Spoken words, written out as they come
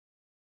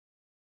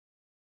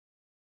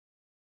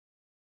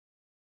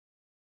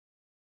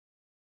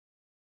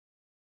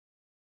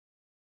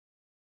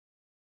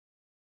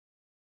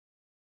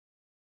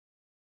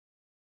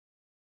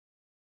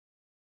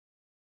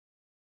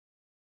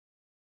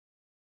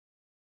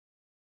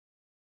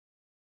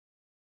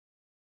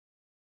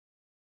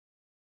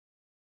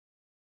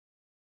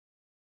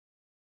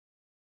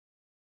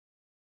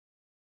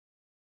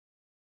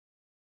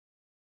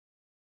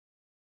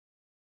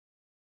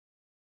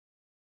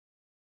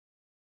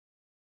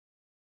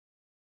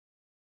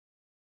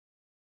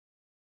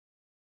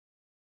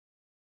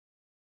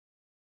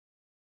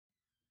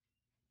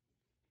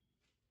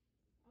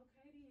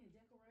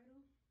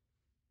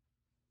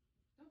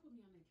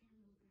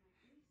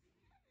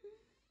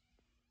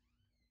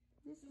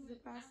This is the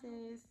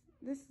process.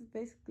 This is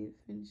basically the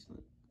finished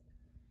look.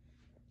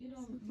 You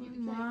don't get the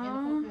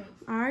Mom, cake.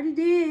 I already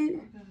did.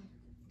 Okay.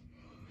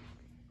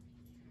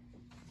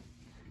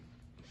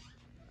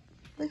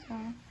 Look,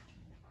 y'all.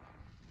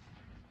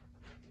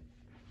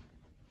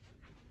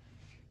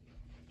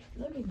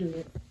 Let me do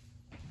it.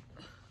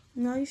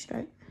 No, you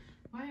straight.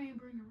 Why ain't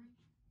bring a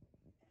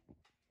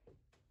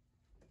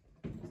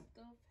ring?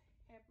 Stuff,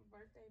 happy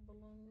birthday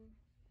balloon.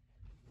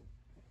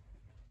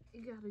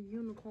 It got a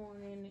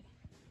unicorn in it.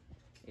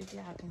 If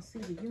y'all can see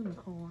the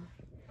unicorn.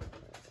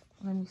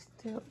 Let me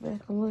step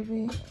back a little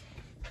bit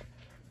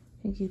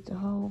and get the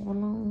whole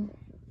balloon.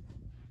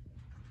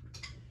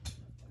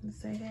 And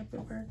say happy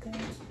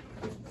birthday.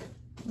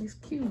 It's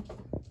cute.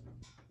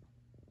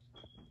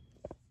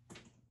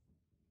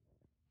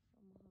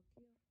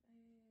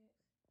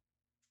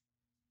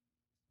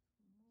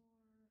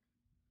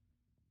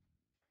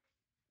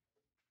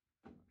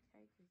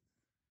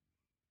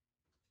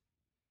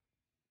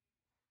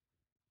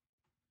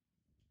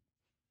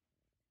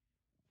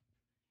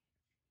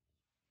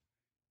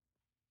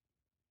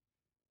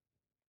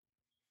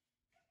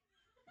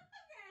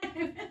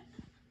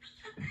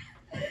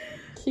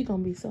 She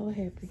gonna be so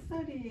happy. So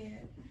did. So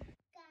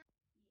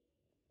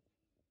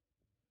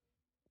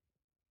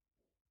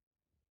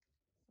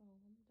I'm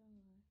done setting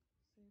up.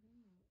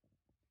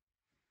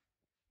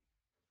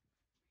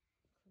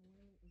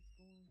 Clay is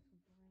going to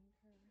bring her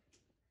balloon.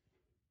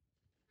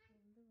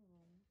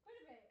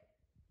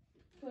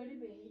 Put it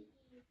back.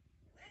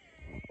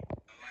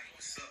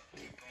 What's up?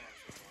 Keep going.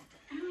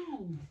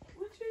 Ow.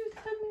 What you just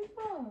cut me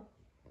for?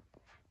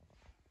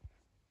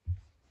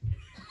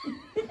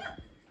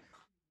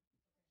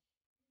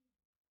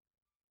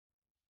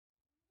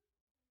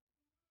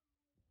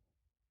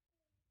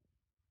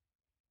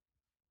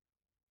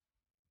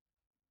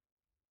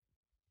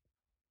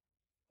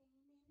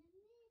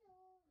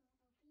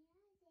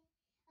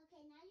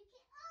 Okay, now you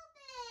can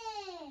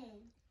open.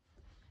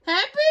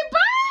 Happy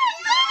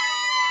birthday!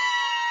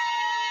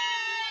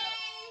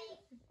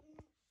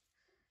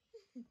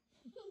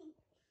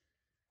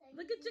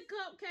 Look at your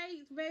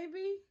cupcakes,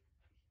 baby.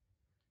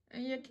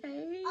 And your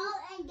cake. Oh,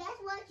 and guess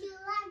what? You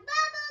like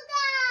bubble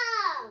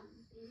gum.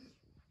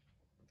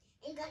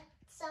 You got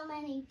so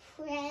many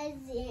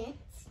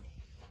presents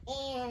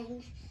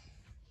and.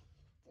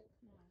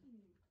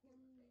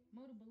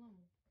 Move the balloon.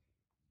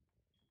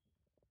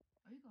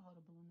 Oh, you can hold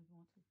the balloon if you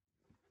want to.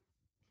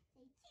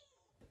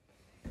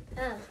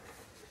 Oh.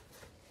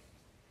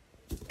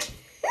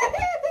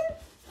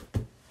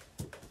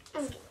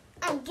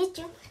 I'm get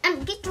you.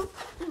 I'm get you.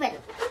 You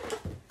better.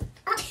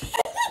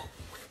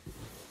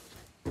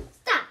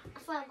 Stop.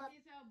 It's her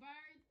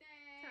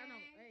birthday. Turn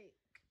up. Hey.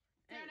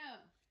 Turn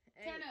up.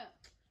 Turn up.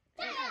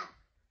 Turn up.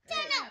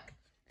 Turn up.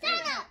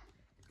 Turn up.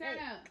 Turn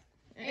up.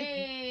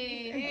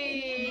 Hey, hey,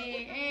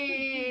 hey,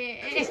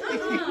 hey. Happy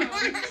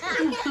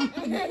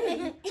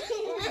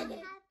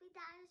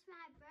that is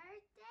my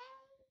birthday.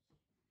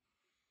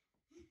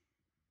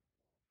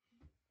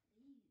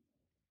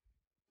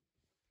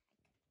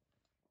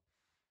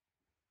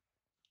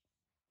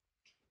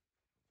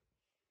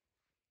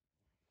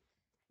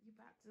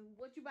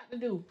 What you about to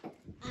do?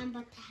 I'm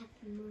about to have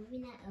a movie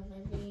night over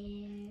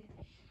there.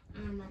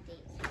 I'm about to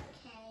eat some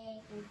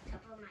cake and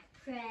top of my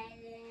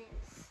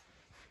presents.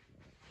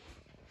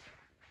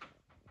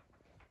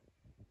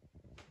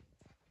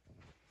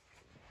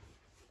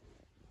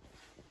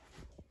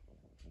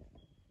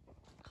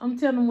 I'm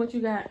telling them what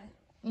you got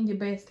in your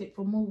basket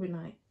for movie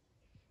night.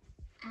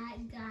 I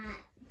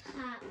got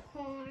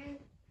popcorn,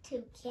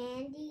 2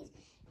 candies,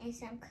 and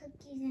some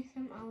cookies and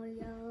some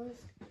Oreos.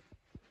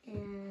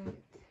 And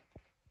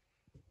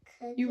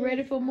cookies. You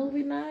ready for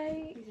movie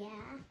night? Yeah.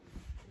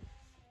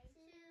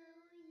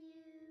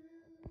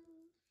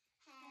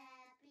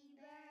 Happy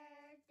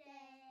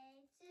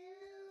birthday to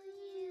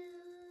you.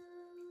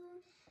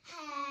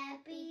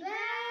 Happy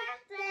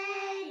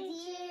birthday,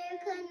 dear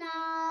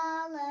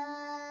Kanala.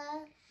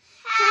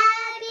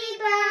 Happy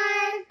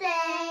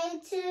birthday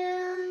to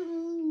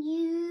you.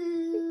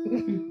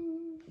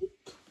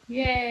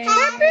 Yay.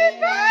 Happy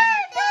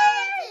birthday to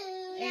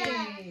you.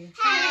 Hey.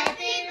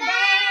 Happy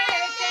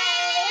birthday.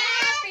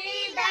 Happy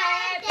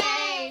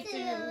birthday to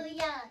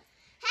you.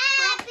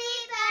 Happy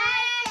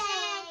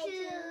birthday to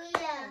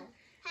you.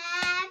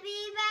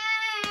 Happy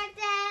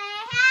birthday.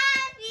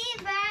 Happy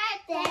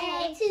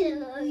birthday to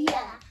you.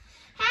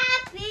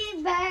 Happy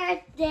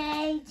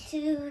birthday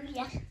to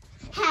you.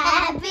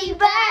 Happy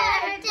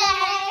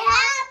birthday.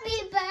 Happy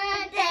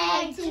birthday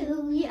to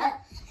you.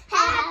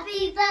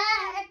 Happy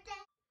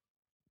birthday.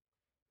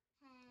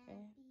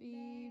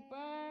 Happy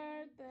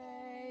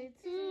birthday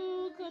to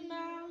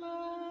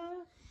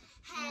Kanala.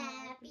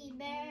 Happy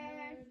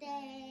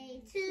birthday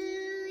to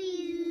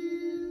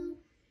you.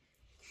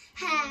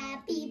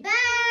 Happy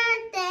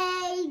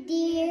birthday,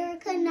 dear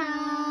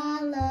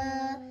Kanala.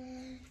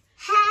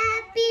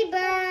 Happy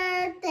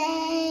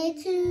birthday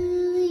to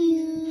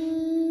you.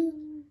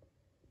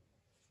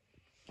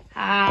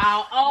 How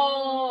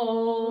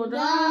old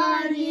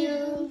Are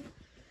you?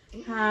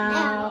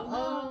 How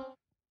old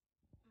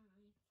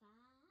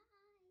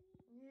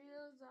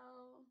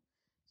old.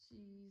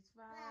 She's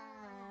 5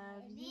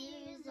 5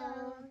 years years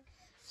old. old.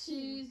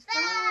 She's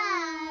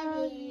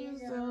 5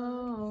 years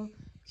old.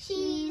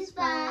 She's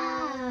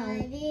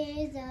 5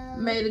 years old.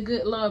 May the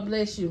good Lord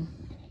bless you.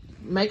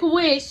 Make a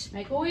wish.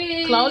 Make a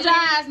wish. Close your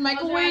eyes. Make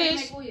a Close your eyes,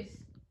 wish. Make a wish.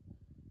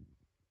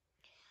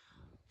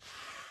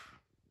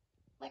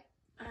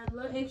 A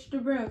little extra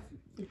breath.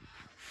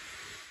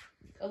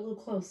 A little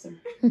closer.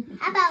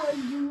 How about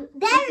we do?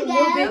 There Just we a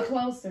little bit go.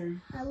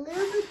 closer. A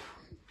little bit.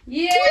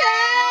 Yeah.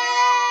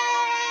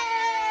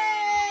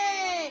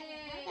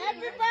 Happy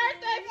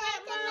birthday,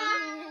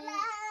 Mama.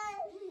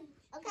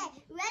 Okay,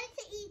 ready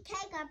to eat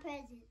cake or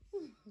present?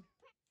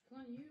 Come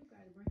on, you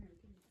gotta bring her.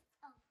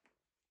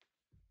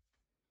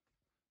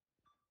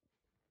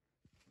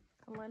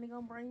 Kalani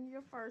gonna bring you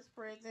your first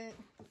present.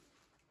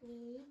 There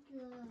you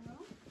go.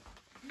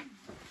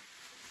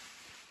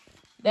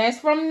 That's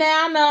from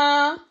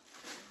Nana.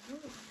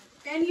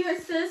 And your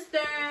sister.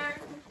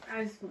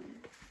 I just want.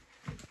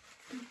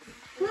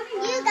 You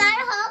got a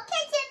whole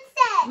kitchen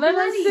set. Let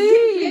us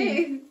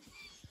see.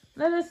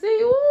 Let us see.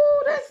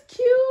 Ooh, that's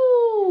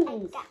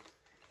cute.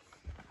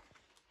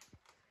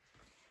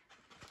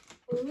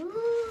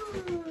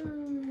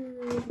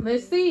 Ooh.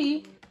 Let's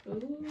see. Ooh.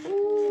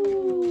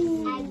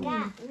 Ooh. I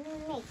got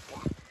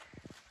makeup.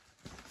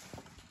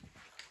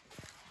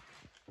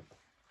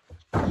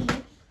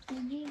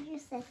 Did you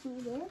just set me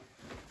there?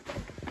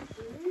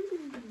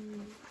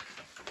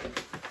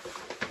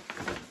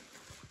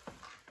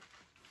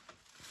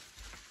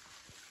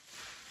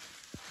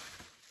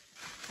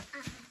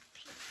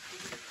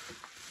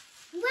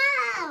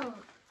 Wow!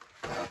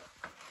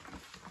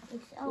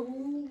 It's so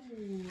Ooh.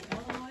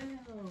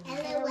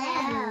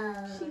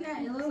 LOL. She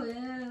got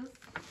LOLs.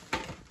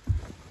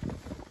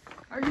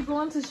 Are you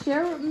going to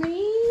share with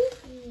me?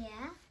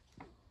 Yeah.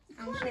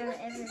 I'm sure with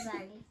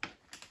everybody.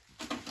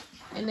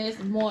 And there's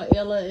more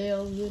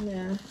LOLs in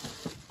there.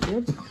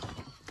 Yep.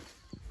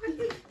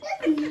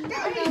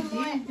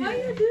 Why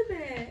you do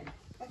that?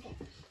 Okay.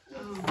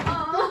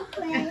 Oh.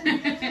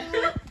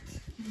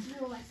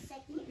 Your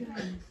second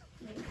present.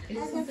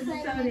 It's Other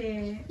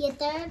present. so Your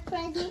third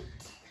present.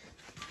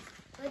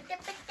 With the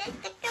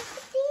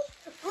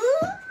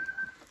Ooh.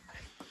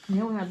 You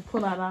don't have to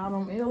pull out all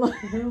them LOLs.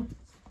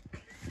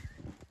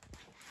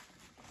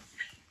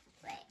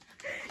 Wait.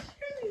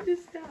 You need to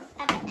stop.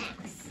 I have an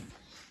axe.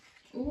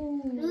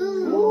 Ooh.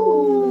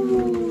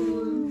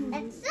 Ooh.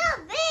 That's so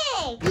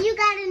big. You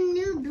got a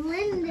new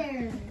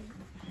blender.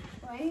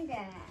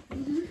 Blender.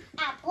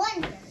 Ah,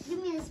 blender. Give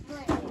me this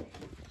blender.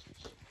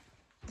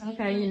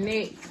 Okay, your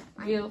next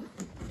gift.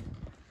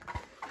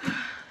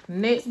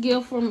 Next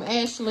gift from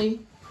Ashley.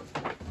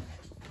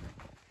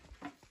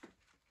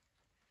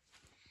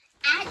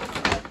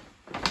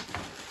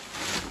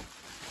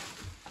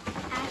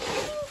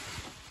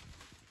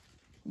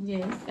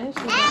 Yes,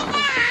 Ashley.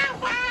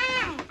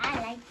 I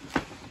like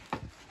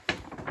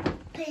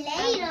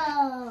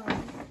Play-Doh.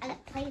 I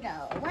got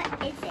Play-Doh. What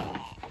is it?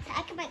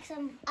 I can make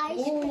some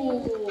ice cream.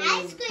 Ooh.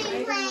 Ice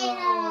cream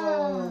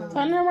Play-Doh.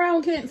 Turn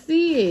around, can't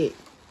see it.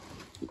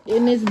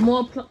 And there's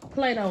more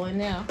Play-Doh in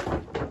there.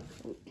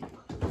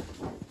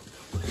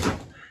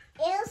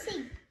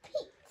 Elsie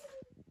Pete.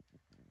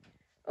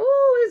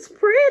 Oh, it's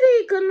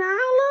pretty,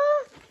 Kanala.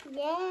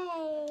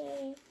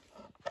 Yay.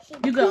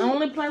 You can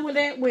only play with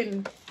that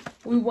when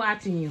we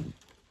watching you.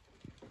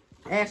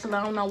 Ashley,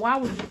 I don't know why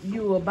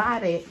you would buy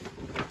that.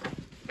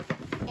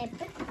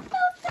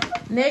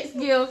 Next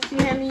gift, she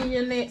handing you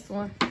your next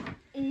one.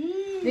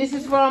 This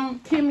is from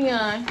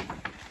Kimion.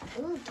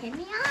 Ooh,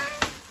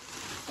 Kimion.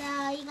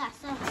 So you got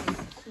some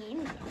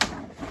Kimion.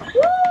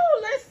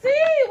 Woo, let's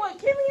see what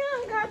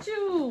Kimion got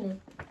you.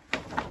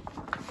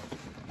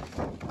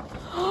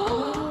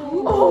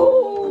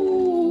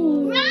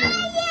 Oh,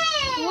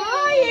 Ryan!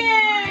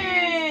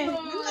 Ryan.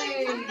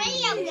 It's a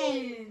video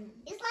game.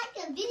 It's like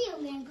a video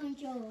game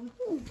controller.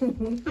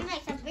 I'm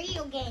like a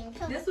video game.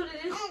 So That's what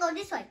it is? I'm gonna go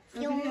this way. A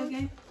video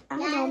game? I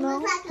Yeah, don't it know.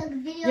 looks like a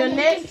video Your game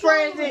next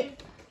controller.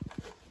 present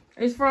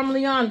is from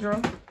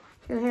Leandra.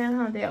 You hand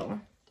her that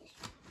one.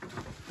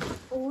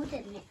 Oh, the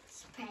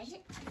next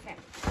present.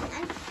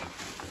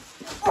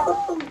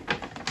 Oh,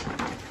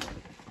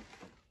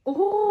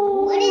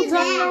 Ooh, What is turn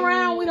that? it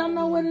around. We don't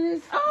know what it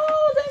is.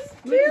 Oh, that's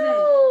What is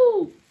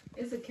cute.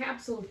 It's a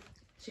capsule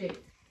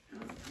chick.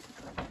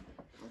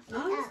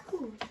 Oh, that's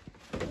cool.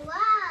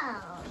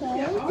 wow.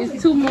 Okay.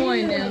 It's two more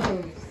in there.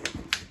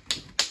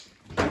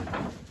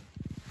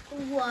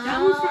 Wow.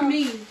 That one's for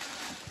me.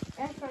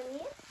 That's from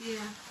you?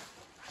 Yeah.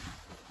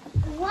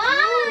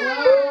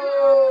 Wow.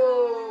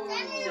 Ooh.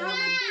 Turn it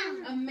around.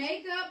 A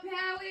makeup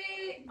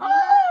palette.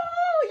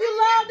 Oh, you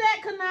love that,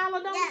 Kanala,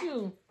 don't Yeah.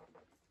 you?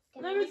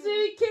 Let me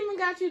see. Kimmy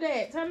got you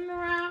that. Turn it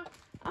around.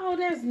 Oh,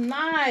 that's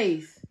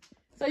nice.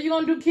 So you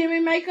gonna do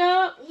Kimmy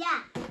makeup?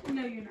 Yeah.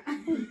 No, you're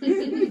not.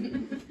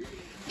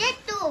 Get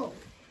two.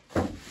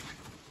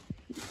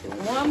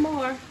 One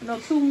more. No,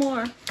 two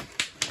more.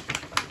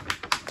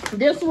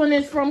 This one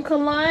is from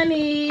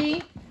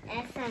Kalani.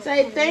 That's from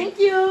Say Kalani. thank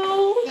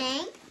you.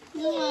 Thank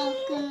you. You're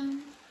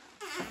welcome.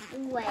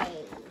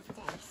 Wait.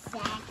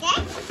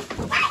 Second.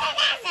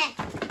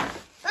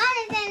 What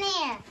is in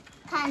here?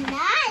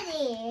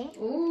 Canary.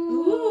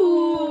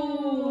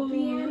 Ooh.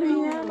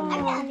 Piano. I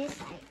got this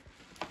side.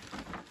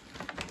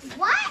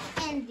 What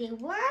in the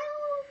world?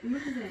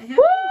 Look at that.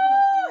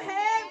 Woo!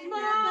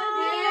 Headphones.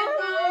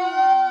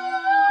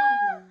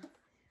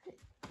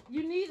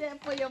 You need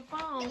that for your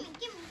phone.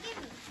 Give me.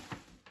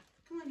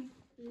 Come on.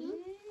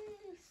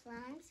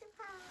 Slime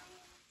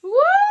surprise. Woo!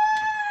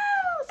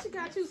 She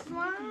got you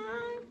slime.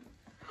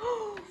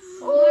 Ooh.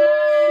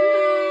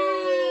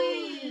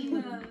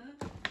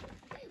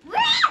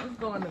 It's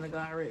going in the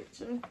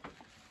garbage.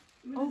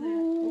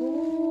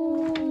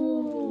 Oh,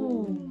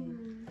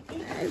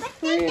 that's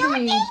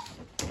pretty.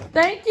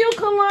 Thank you,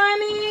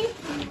 Kalani.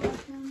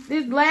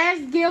 This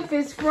last gift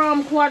is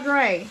from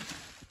Quadre.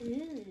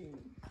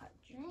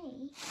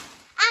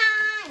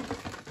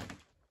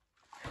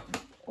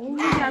 Oh, we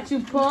got you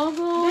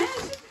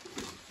puzzles,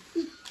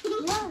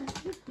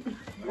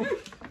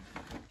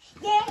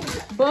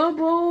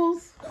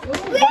 bubbles.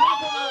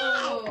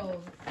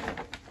 Oh.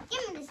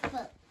 Give me this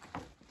book.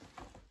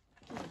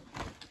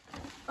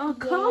 A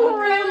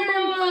coloring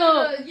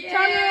book. Yay.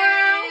 Turn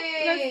around.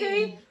 Let's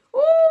see. Ooh.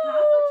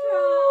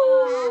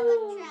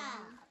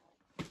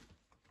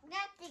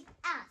 That's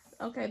us.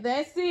 Okay,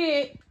 that's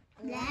it.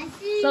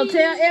 That's So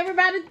tell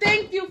everybody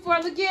thank you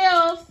for the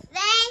gifts.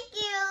 Thank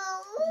you.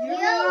 You're You're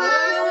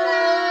welcome.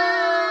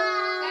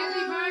 welcome.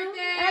 Happy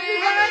birthday. Happy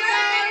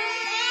birthday.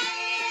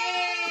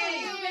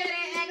 You better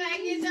act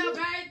like it's your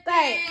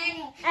birthday.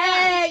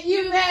 Hey,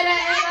 you better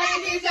act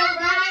like it's your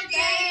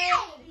birthday.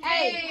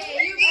 Hey,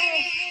 You better act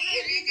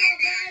like it's your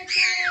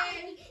birthday.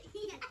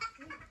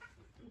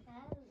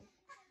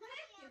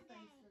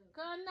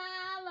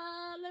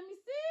 Kanala, let me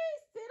see.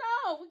 Sit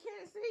off. We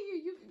can't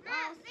see you.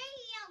 Not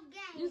video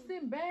game. You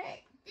sit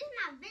back. This is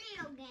not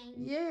video game.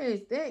 Yes,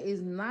 that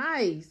is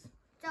nice.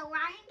 So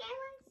Ryan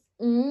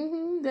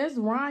gamers. That's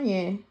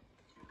Ryan.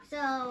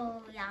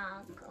 So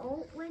y'all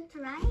go with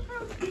Ryan.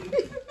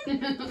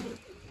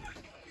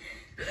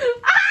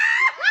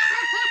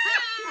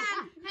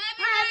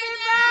 Happy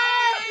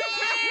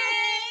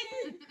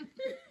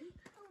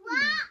What?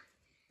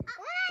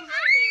 Why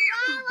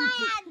I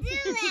do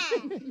that?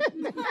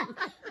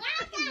 Why I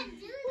gotta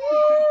do that?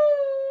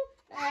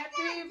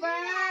 Happy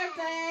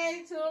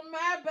birthday to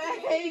my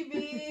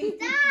baby.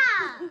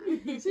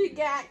 Stop! She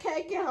got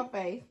cake in her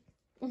face.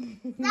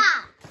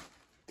 Stop!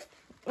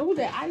 Oh,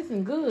 that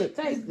icing good.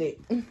 Taste it.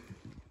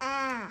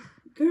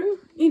 Girl,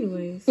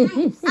 anyways. I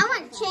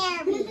want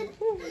cherry.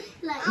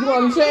 You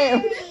want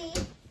cherry?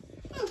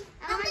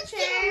 I want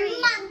cherry.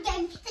 Mom,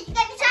 give me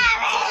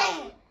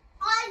cherry.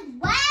 On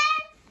where?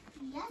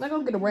 Let's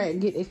go get a rag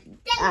and get this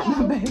out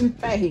my baby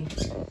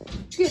face.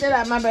 Get that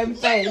out my baby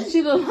face.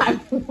 She look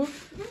like Mommy.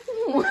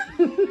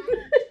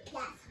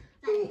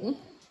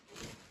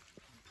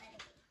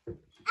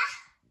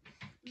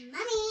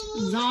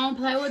 Don't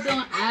play with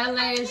them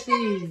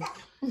eyelashes.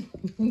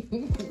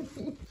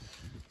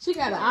 She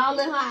got it all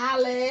in her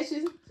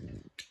eyelashes.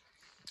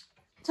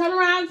 Turn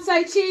around and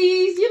say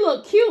cheese. You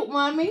look cute,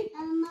 mommy.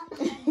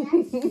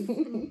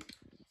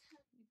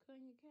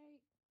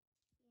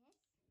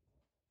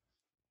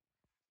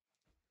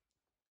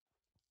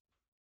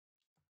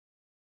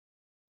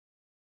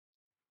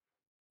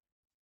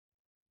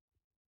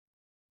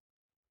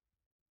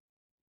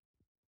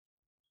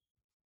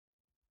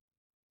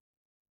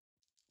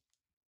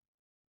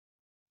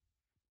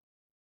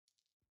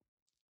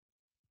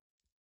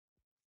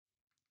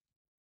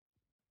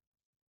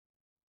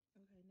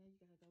 Okay, now you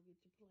gotta go get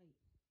your plate.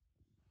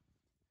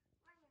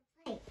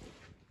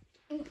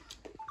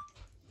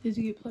 Did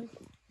you get plate?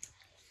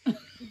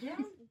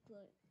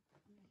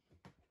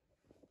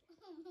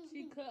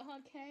 She cut her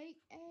cake.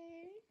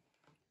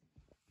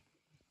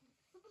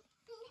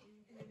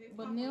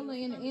 Vanilla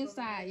in the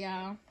inside,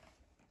 y'all.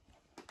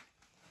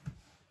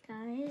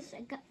 Guys,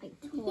 I got my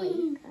toy,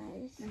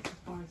 guys. That's as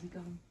far as it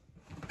goes.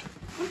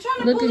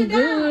 Looking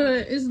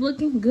good. It's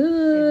looking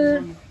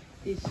good.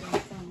 This your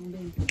song,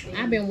 baby.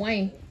 I've been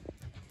waiting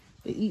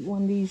to eat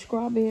one of these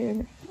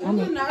strawberries. I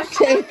mean, no.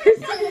 cherries.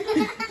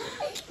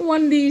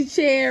 One of these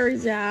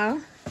cherries, y'all.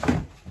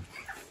 Stop!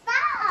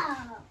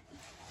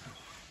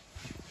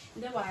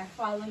 That's why it's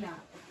falling out.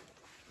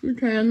 You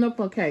tearing up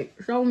her cake.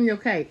 Show them your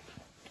cake.